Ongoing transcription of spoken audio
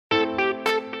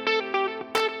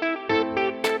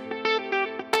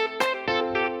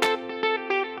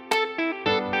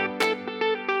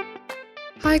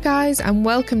Hi guys, and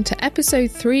welcome to episode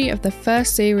 3 of the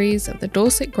first series of the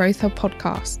Dorset Growth Hub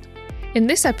podcast. In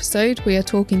this episode, we are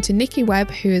talking to Nikki Webb,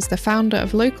 who is the founder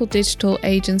of local digital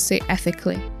agency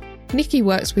Ethically. Nikki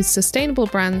works with sustainable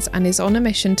brands and is on a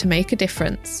mission to make a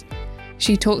difference.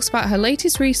 She talks about her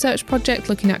latest research project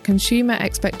looking at consumer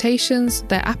expectations,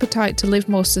 their appetite to live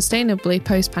more sustainably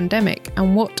post-pandemic,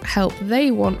 and what help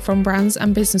they want from brands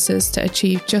and businesses to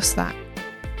achieve just that.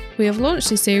 We have launched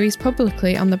this series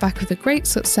publicly on the back of the great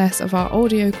success of our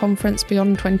audio conference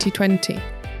Beyond 2020.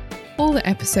 All the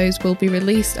episodes will be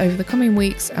released over the coming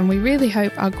weeks, and we really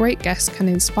hope our great guests can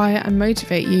inspire and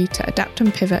motivate you to adapt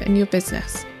and pivot in your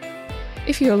business.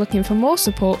 If you're looking for more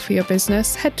support for your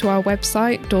business, head to our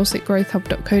website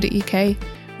dorsetgrowthhub.co.uk,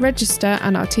 register,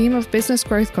 and our team of business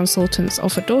growth consultants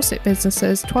offer Dorset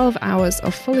businesses 12 hours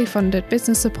of fully funded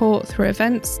business support through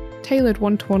events, tailored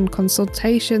one-to-one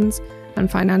consultations, and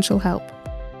financial help.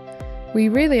 We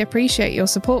really appreciate your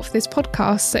support for this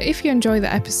podcast, so if you enjoy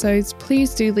the episodes,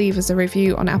 please do leave us a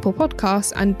review on Apple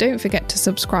Podcasts and don't forget to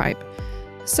subscribe.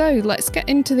 So let's get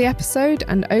into the episode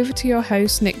and over to your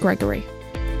host, Nick Gregory.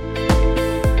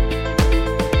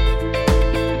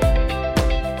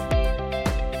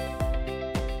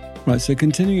 Right, so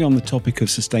continuing on the topic of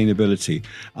sustainability,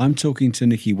 I'm talking to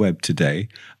Nikki Webb today,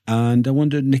 and I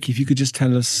wondered, Nikki, if you could just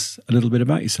tell us a little bit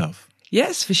about yourself.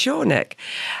 Yes, for sure, Nick.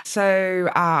 So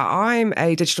I'm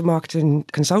a digital marketing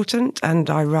consultant and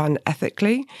I run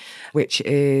Ethically, which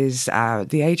is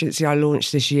the agency I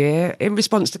launched this year in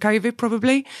response to COVID,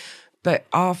 probably. But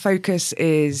our focus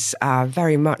is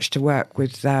very much to work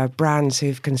with brands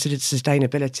who've considered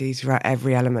sustainability throughout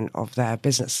every element of their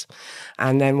business.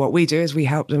 And then what we do is we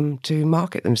help them to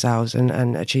market themselves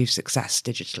and achieve success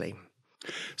digitally.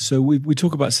 So we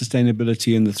talk about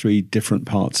sustainability in the three different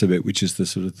parts of it, which is the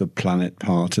sort of the planet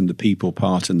part and the people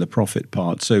part and the profit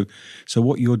part. So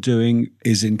what you're doing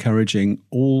is encouraging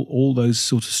all those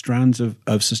sort of strands of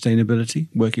sustainability,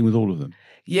 working with all of them.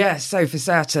 Yes, so for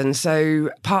certain.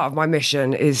 So part of my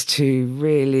mission is to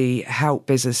really help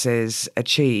businesses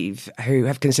achieve who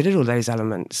have considered all those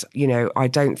elements. You know, I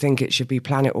don't think it should be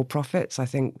planet or profits. I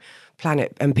think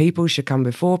planet and people should come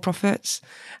before profits.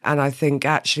 And I think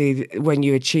actually when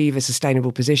you achieve a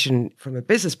sustainable position from a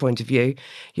business point of view,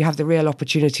 you have the real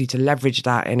opportunity to leverage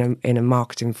that in a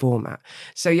marketing format.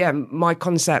 So yeah, my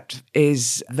concept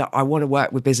is that I want to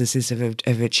work with businesses who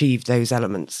have achieved those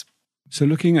elements. So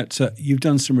looking at, you've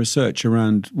done some research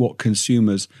around what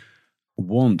consumers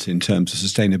want in terms of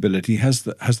sustainability. Has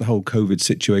the whole COVID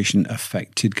situation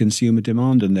affected consumer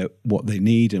demand and what they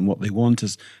need and what they want?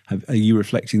 Are you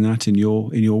reflecting that in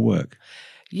your work?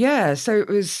 Yeah, so it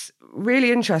was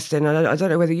really interesting. And I don't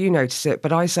know whether you noticed it,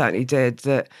 but I certainly did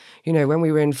that, you know, when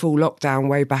we were in full lockdown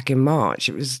way back in March,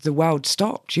 it was the world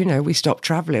stopped. You know, we stopped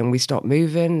traveling, we stopped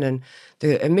moving, and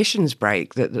the emissions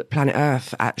break that planet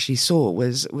Earth actually saw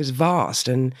was vast.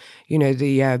 And, you know,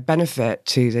 the benefit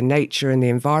to the nature and the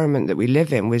environment that we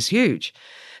live in was huge.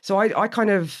 So I kind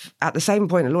of, at the same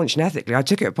point of launching Ethically, I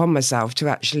took it upon myself to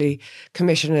actually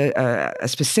commission a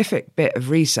specific bit of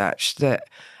research that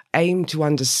aimed to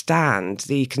understand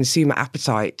the consumer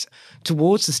appetite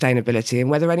towards sustainability and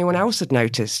whether anyone else had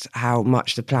noticed how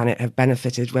much the planet had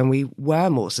benefited when we were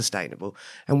more sustainable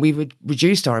and we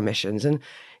reduced our emissions. And,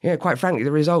 you know, quite frankly,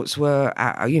 the results were,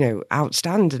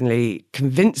 outstandingly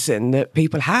convincing that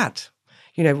people had.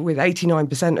 You know, with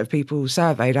 89% of people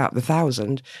surveyed out of the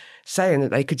 1,000 saying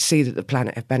that they could see that the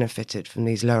planet had benefited from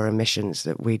these lower emissions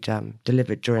that we'd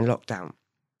delivered during lockdown.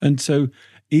 And so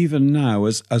even now,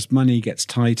 as money gets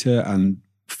tighter and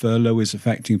furlough is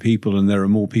affecting people and there are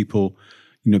more people,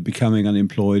 you know, becoming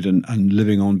unemployed and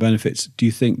living on benefits, do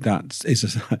you think that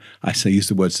is, I use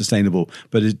the word sustainable,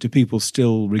 but do people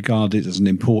still regard it as an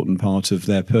important part of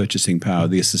their purchasing power,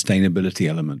 the sustainability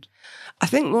element? I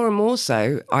think more and more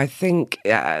so. I think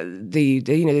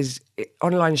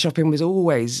online shopping was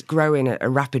always growing at a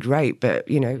rapid rate, but,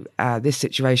 you know, this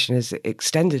situation has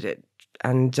extended it.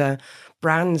 And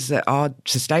brands that are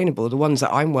sustainable, the ones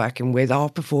that I'm working with, are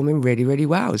performing really, really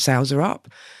well. Sales are up.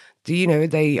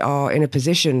 They are in a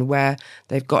position where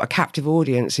they've got a captive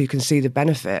audience who can see the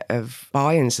benefit of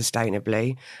buying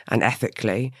sustainably and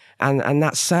ethically. And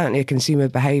that's certainly a consumer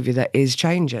behaviour that is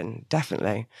changing,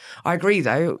 definitely. I agree,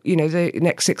 though, you know, the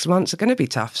next 6 months are going to be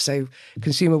tough. So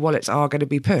consumer wallets are going to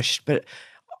be pushed. But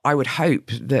I would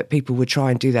hope that people would try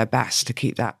and do their best to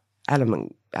keep that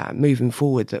element moving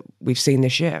forward that we've seen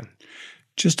this year.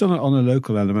 Just on a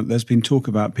local element, there's been talk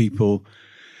about people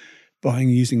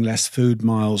using less food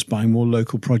miles, buying more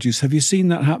local produce. Have you seen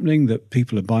that happening, that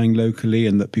people are buying locally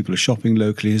and that people are shopping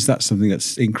locally? Is that something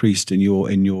that's increased in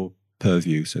your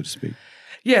purview, so to speak?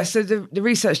 Yeah, so the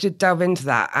research did delve into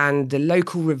that, and the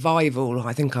local revival,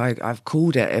 I think I've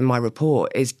called it in my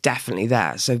report, is definitely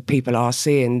there. So people are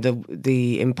seeing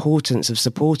the importance of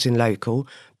supporting local,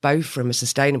 both from a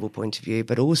sustainable point of view,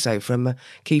 but also from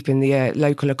keeping the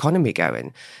local economy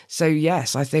going. So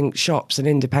yes, I think shops and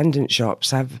independent shops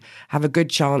have a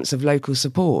good chance of local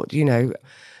support.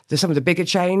 Some of the bigger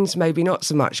chains, maybe not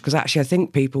so much, because actually I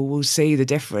think people will see the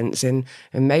difference in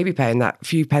maybe paying that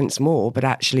few pence more, but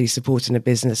actually supporting a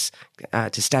business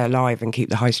to stay alive and keep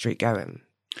the high street going.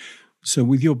 So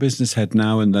with your business head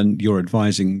now, and then you're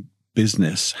advising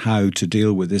business how to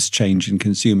deal with this change in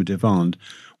consumer demand,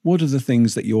 what are the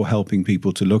things that you're helping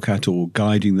people to look at or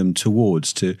guiding them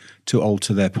towards to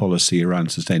alter their policy around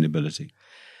sustainability?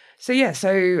 So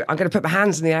I'm going to put my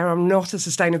hands in the air. I'm not a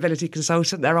sustainability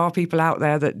consultant. There are people out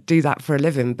there that do that for a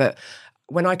living. But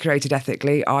when I created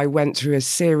Ethically, I went through a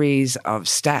series of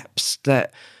steps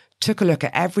that took a look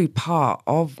at every part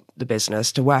of the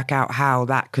business to work out how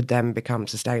that could then become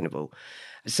sustainable.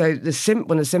 So one of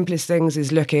the simplest things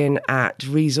is looking at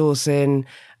resourcing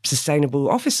sustainable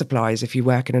office supplies if you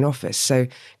work in an office. So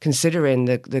considering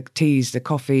the teas, the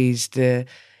coffees,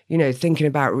 thinking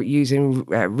about using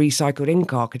recycled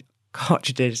ink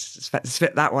cartridges,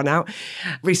 spit that one out,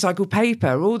 recycled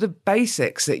paper, all the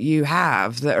basics that you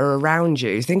have that are around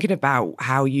you, thinking about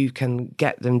how you can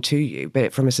get them to you,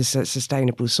 but from a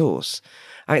sustainable source.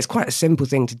 And it's quite a simple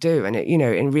thing to do. And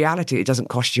in reality, it doesn't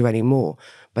cost you any more.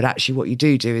 But actually what you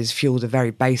do is fuel the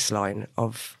very baseline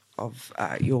of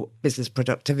your business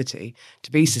productivity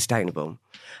to be sustainable.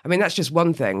 I mean, that's just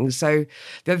one thing. So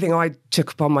the other thing I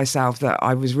took upon myself that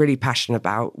I was really passionate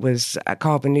about was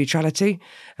carbon neutrality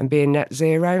and being net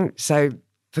zero. So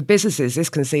for businesses, this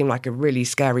can seem like a really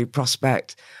scary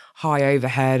prospect, high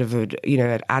overhead of an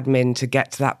admin to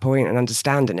get to that point and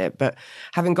understanding it. But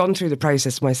having gone through the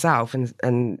process myself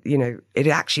and it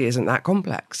actually isn't that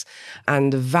complex.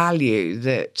 And the value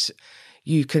that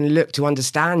you can look to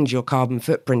understand your carbon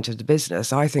footprint of the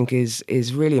business, I think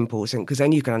is really important, because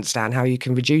then you can understand how you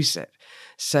can reduce it.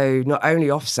 So not only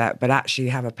offset, but actually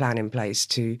have a plan in place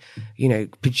to,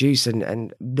 produce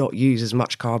and not use as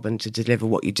much carbon to deliver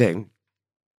what you do.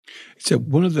 So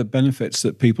one of the benefits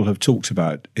that people have talked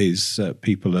about is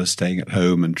people are staying at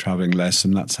home and travelling less,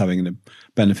 and that's having a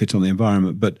benefit on the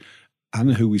environment. But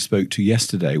Anna, who we spoke to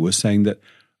yesterday, was saying that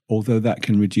although that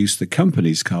can reduce the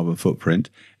company's carbon footprint,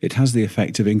 it has the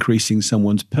effect of increasing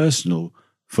someone's personal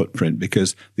footprint,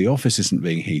 because the office isn't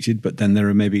being heated, but then there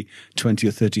are maybe 20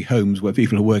 or 30 homes where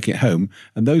people are working at home,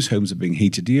 and those homes are being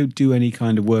heated. Do you do any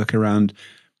kind of work around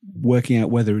working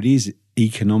out whether it is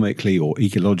economically or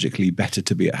ecologically better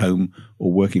to be at home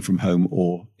or working from home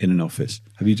or in an office?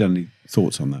 Have you done any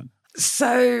thoughts on that?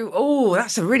 So,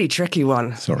 that's a really tricky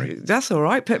one. Sorry. That's all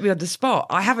right. Put me on the spot.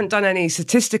 I haven't done any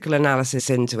statistical analysis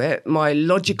into it. My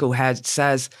logical head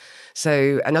says,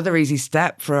 so another easy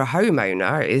step for a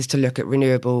homeowner is to look at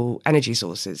renewable energy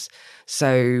sources.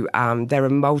 So there are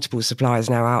multiple suppliers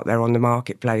now out there on the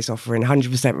marketplace offering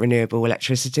 100% renewable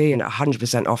electricity and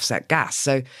 100% offset gas.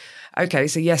 So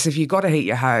yes, if you've got to heat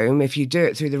your home, if you do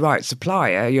it through the right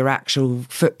supplier, your actual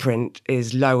footprint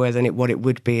is lower than what it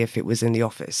would be if it was in the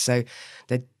office. So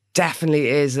there definitely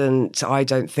isn't, I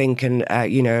don't think,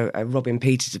 a robbing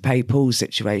Peter to pay Paul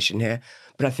situation here.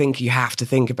 But I think you have to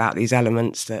think about these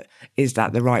elements. Is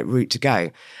that the right route to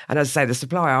go? And as I say, the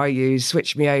supplier I use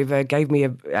switched me over, gave me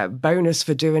a bonus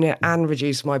for doing it and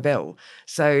reduced my bill.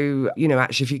 So,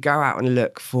 actually, if you go out and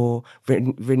look for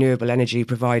renewable energy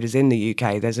providers in the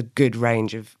UK, there's a good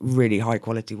range of really high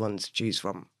quality ones to choose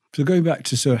from. So going back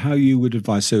to how you would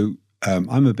advise,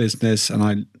 I'm a business and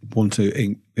I want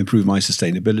to improve my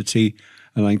sustainability,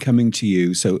 and I'm coming to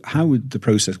you. So how would the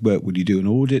process work? Would you do an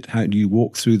audit? How do you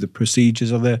walk through the procedures?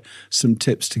 Are there some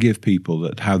tips to give people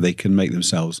that how they can make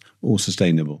themselves more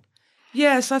sustainable?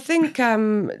 Yes, I think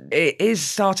it is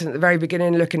starting at the very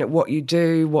beginning, looking at what you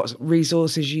do, what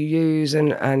resources you use,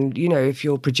 and if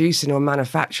you're producing or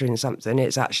manufacturing something,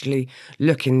 it's actually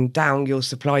looking down your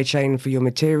supply chain for your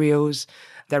materials.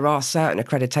 There are certain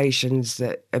accreditations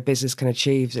that a business can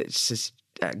achieve that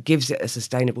gives it a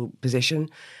sustainable position,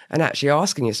 and actually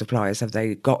asking your suppliers, have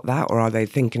they got that, or are they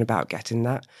thinking about getting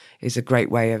that, is a great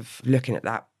way of looking at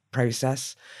that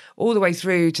process, all the way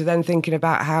through to then thinking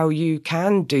about how you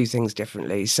can do things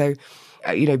differently. So,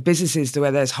 businesses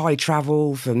where there's high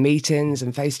travel for meetings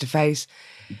and face-to-face,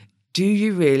 do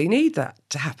you really need that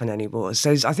to happen anymore?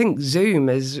 So I think Zoom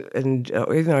everyone's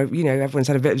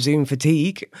had a bit of Zoom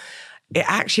fatigue. It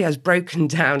actually has broken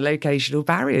down locational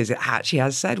barriers. It actually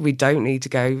has said we don't need to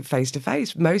go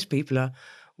face-to-face. Most people are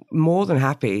more than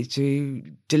happy to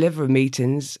deliver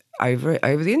meetings over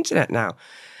the internet now.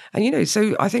 And,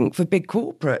 so I think for big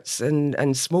corporates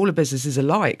and smaller businesses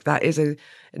alike, that is an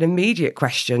immediate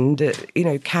question that,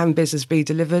 can business be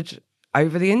delivered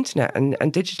over the internet and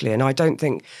digitally? And I don't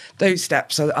think those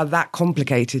steps are that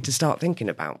complicated to start thinking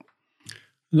about.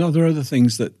 And are there other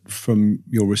things that, from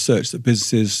your research, that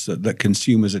businesses, that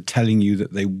consumers are telling you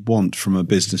that they want from a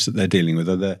business that they're dealing with?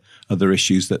 Are there other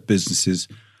issues that businesses,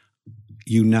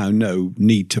 you now know,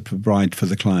 need to provide for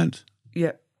the client?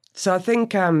 Yeah. So I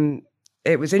think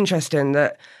it was interesting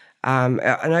that an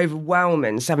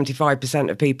overwhelming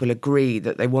 75% of people agree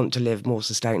that they want to live more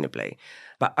sustainably,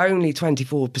 but only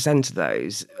 24% of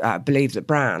those believe that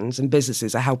brands and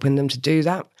businesses are helping them to do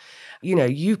that.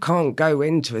 You can't go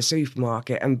into a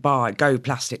supermarket and go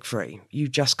plastic free. You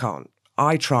just can't.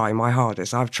 I try my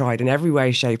hardest. I've tried in every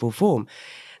way, shape or form.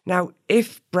 Now,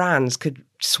 if brands could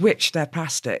switch their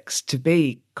plastics to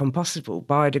be compostable,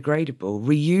 biodegradable,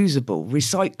 reusable,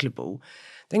 recyclable,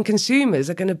 then consumers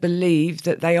are going to believe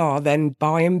that they are then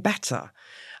buying better.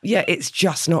 Yeah, it's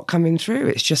just not coming through.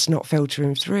 It's just not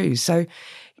filtering through. So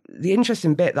the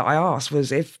interesting bit that I asked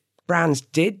was if brands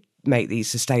did make these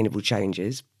sustainable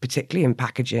changes, particularly in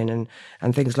packaging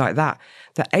and things like that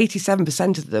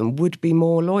 87% of them would be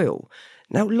more loyal.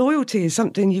 Now, loyalty is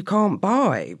something you can't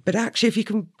buy, but actually if you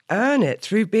can earn it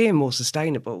through being more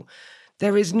sustainable,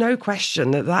 there is no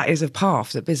question that is a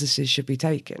path that businesses should be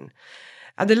taking.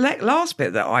 And the last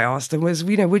bit that I asked them was,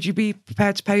 would you be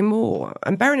prepared to pay more?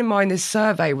 And bearing in mind this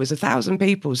survey was 1,000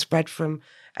 people spread from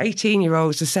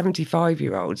 18-year-olds to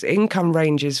 75-year-olds, income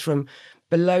ranges from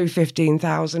below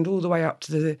 15,000 all the way up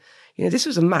to the, this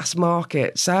was a mass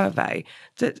market survey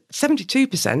that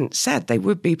 72% said they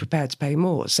would be prepared to pay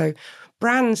more. So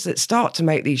brands that start to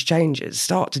make these changes,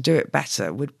 start to do it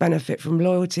better, would benefit from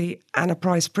loyalty and a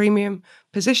price premium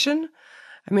position.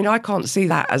 I mean, I can't see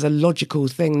that as a logical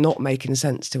thing not making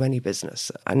sense to any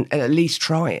business and at least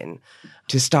trying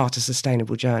to start a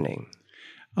sustainable journey.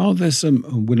 Are there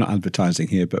some, we're not advertising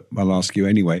here, but I'll ask you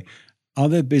anyway, are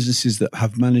there businesses that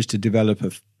have managed to develop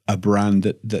a brand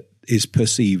that is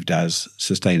perceived as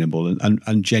sustainable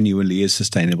and genuinely is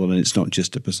sustainable and it's not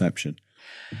just a perception?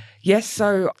 Yes,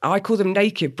 so I call them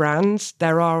naked brands.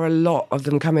 There are a lot of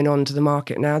them coming onto the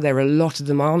market now. There are a lot of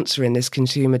them answering this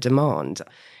consumer demand.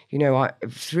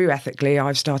 Through Ethically,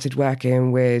 I've started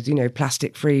working with,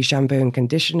 plastic-free shampoo and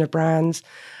conditioner brands.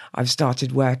 I've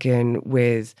started working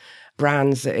with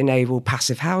brands that enable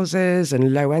passive houses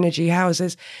and low-energy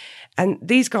houses. And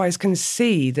these guys can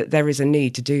see that there is a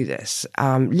need to do this.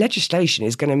 Legislation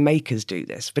is going to make us do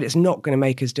this, but it's not going to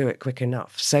make us do it quick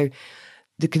enough. So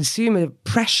the consumer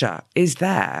pressure is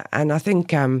there. And I think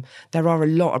there are a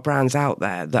lot of brands out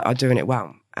there that are doing it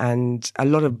well, and a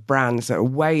lot of brands that are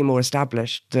way more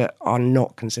established that are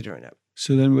not considering it.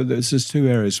 So then there's two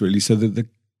areas really. So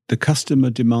the customer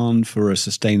demand for a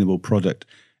sustainable product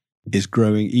is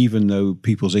growing, even though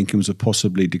people's incomes are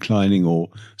possibly declining or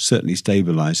certainly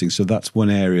stabilizing. So that's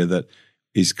one area that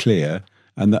is clear.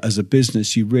 And that as a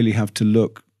business, you really have to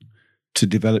look to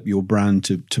develop your brand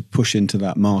to push into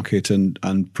that market and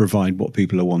provide what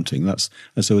people are wanting.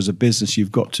 And so as a business,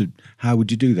 you've got to, how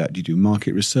would you do that? Do you do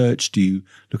market research? Do you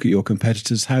look at your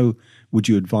competitors? How would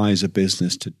you advise a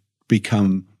business to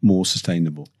become more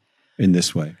sustainable in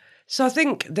this way? So I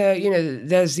think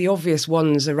there's the obvious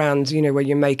ones around, where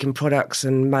you're making products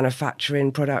and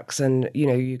manufacturing products and,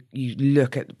 you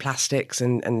look at the plastics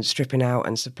and stripping out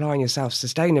and supplying yourself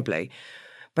sustainably.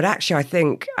 But actually, I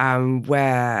think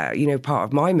where, part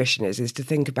of my mission is to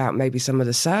think about maybe some of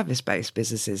the service-based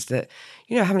businesses that,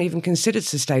 haven't even considered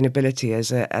sustainability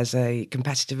as a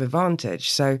competitive advantage.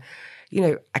 So,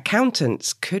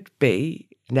 accountants could be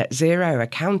net zero.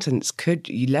 Accountants could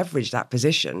leverage that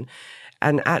position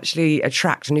and actually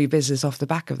attract new business off the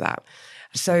back of that.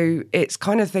 So it's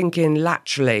kind of thinking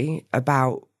laterally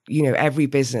about, every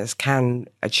business can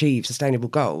achieve sustainable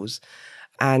goals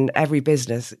and every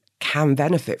business can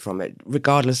benefit from it,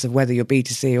 regardless of whether you're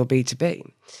B2C or B2B.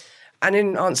 And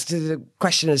in answer to the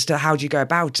question as to how do you go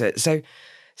about it, so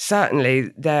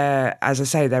certainly there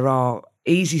are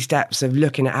easy steps of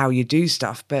looking at how you do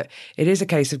stuff, but it is a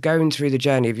case of going through the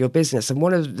journey of your business. And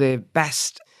one of the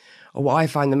best, or what I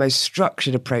find the most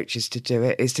structured approaches to do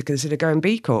it, is to consider going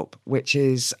B Corp, which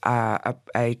is a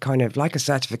kind of like a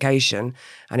certification,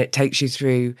 and it takes you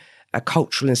through a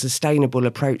cultural and sustainable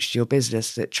approach to your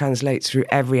business that translates through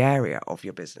every area of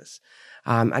your business,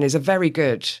 and is a very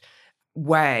good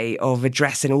way of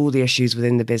addressing all the issues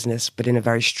within the business, but in a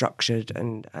very structured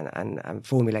and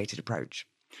formulated approach.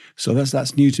 So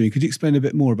that's new to me. Could you explain a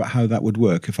bit more about how that would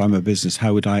work? If I'm a business,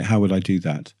 how would I do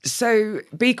that? So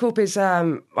B Corp is, I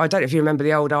don't know if you remember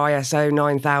the old ISO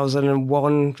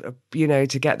 9001,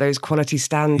 to get those quality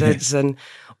standards and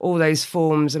all those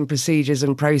forms and procedures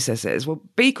and processes. Well,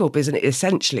 B Corp is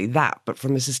essentially that, but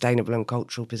from a sustainable and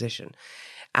cultural position.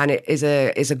 And it is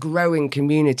a growing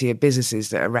community of businesses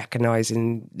that are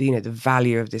recognising, the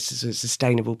value of this as a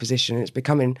sustainable position. It's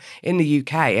becoming, in the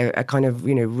UK, a kind of,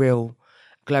 real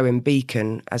glowing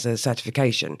beacon as a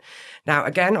certification. Now,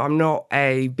 again, I'm not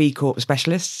a B Corp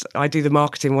specialist. I do the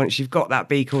marketing once you've got that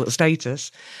B Corp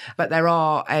status. But there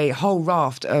are a whole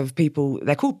raft of people,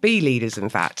 they're called B leaders, in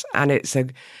fact, and it's a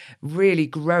really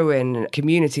growing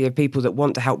community of people that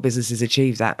want to help businesses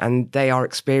achieve that. And they are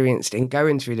experienced in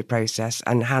going through the process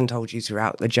and handhold you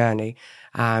throughout the journey.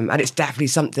 And it's definitely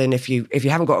something, if you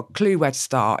haven't got a clue where to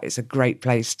start, it's a great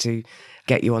place to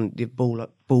get you on the ball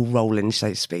rolling, so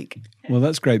to speak. Well,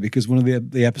 that's great, because one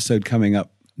of the episode coming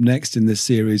up next in this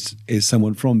series is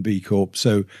someone from B Corp.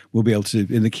 So we'll be able to,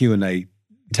 in the Q&A,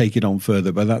 take it on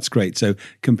further. But that's great. So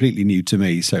completely new to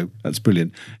me. So that's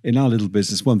brilliant. In our little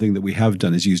business, one thing that we have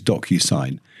done is use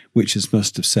DocuSign, which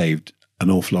must have saved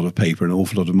an awful lot of paper, an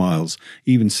awful lot of miles.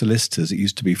 Even solicitors, it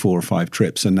used to be 4 or 5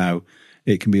 trips, and now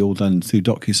it can be all done through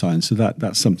DocuSign. So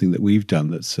that's something that we've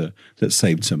done that's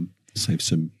saved some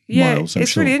miles.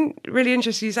 It's really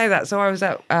interesting you say that. So I was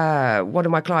at one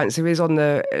of my clients who is on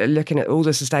looking at all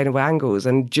the sustainable angles,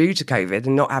 and due to COVID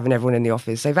and not having everyone in the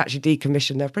office, they've actually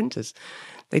decommissioned their printers.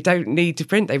 They don't need to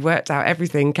print. They've worked out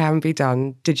everything can be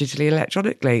done digitally and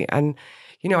electronically. And,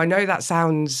 I know that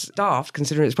sounds daft,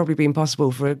 considering it's probably been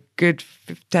possible for a good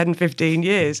 10, 15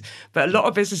 years, but a lot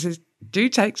of businesses do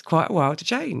take quite a while to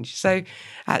change. So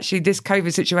actually this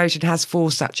COVID situation has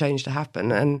forced that change to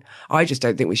happen. And I just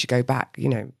don't think we should go back.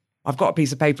 I've got a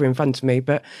piece of paper in front of me,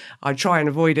 but I try and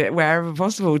avoid it wherever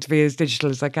possible to be as digital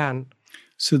as I can.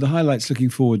 So the highlights looking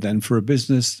forward then for a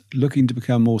business looking to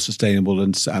become more sustainable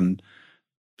and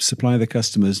supply the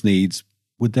customer's needs,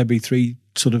 would there be 3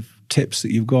 sort of tips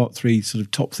that you've got, 3 sort of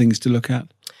top things to look at?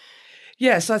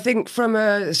 Yes, I think from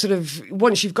a sort of,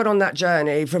 once you've got on that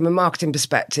journey, from a marketing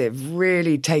perspective,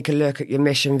 really take a look at your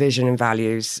mission, vision and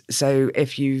values. So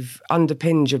if you've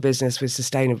underpinned your business with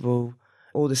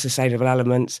all the sustainable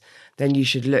elements, then you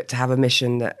should look to have a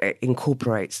mission that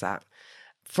incorporates that.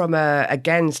 From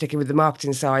again, sticking with the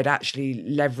marketing side, actually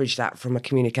leverage that from a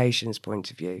communications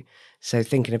point of view. So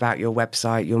thinking about your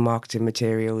website, your marketing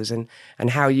materials, and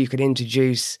how you can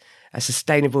introduce a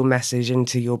sustainable message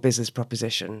into your business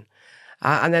proposition.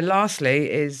 And then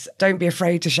lastly is don't be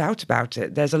afraid to shout about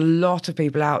it. There's a lot of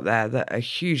people out there that are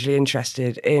hugely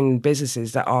interested in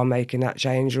businesses that are making that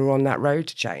change or on that road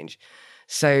to change.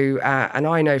 So, and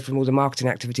I know from all the marketing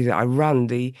activity that I run,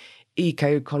 the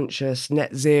eco-conscious,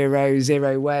 net zero,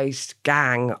 zero waste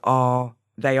gang are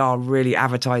really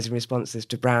advertising responses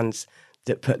to brands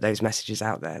that put those messages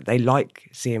out there. They like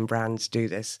seeing brands do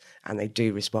this, and they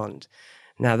do respond.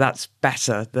 Now, that's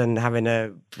better than having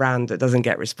a brand that doesn't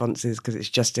get responses because it's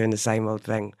just doing the same old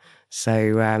thing.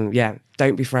 So,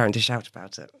 don't be frightened to shout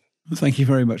about it. Well, thank you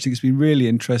very much. It's been really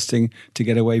interesting to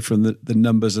get away from the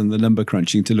numbers and the number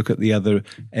crunching to look at the other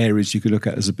areas you could look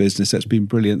at as a business. That's been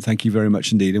brilliant. Thank you very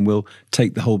much indeed. And we'll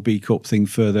take the whole B Corp thing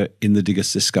further in the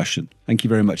Diggers discussion. Thank you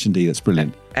very much indeed. That's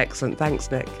brilliant. Excellent. Thanks,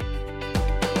 Nick.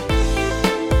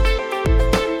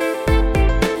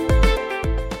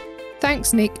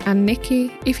 Thanks, Nick and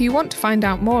Nikki. If you want to find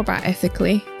out more about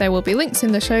Ethically, there will be links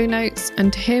in the show notes,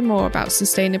 and to hear more about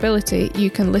sustainability,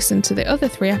 you can listen to the other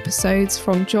 3 episodes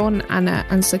from John, Anna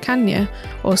and Sukanya,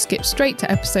 or skip straight to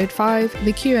episode 5,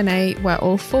 the Q&A, where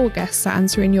all 4 guests are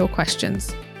answering your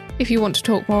questions. If you want to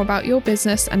talk more about your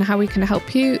business and how we can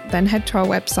help you, then head to our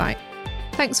website.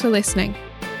 Thanks for listening.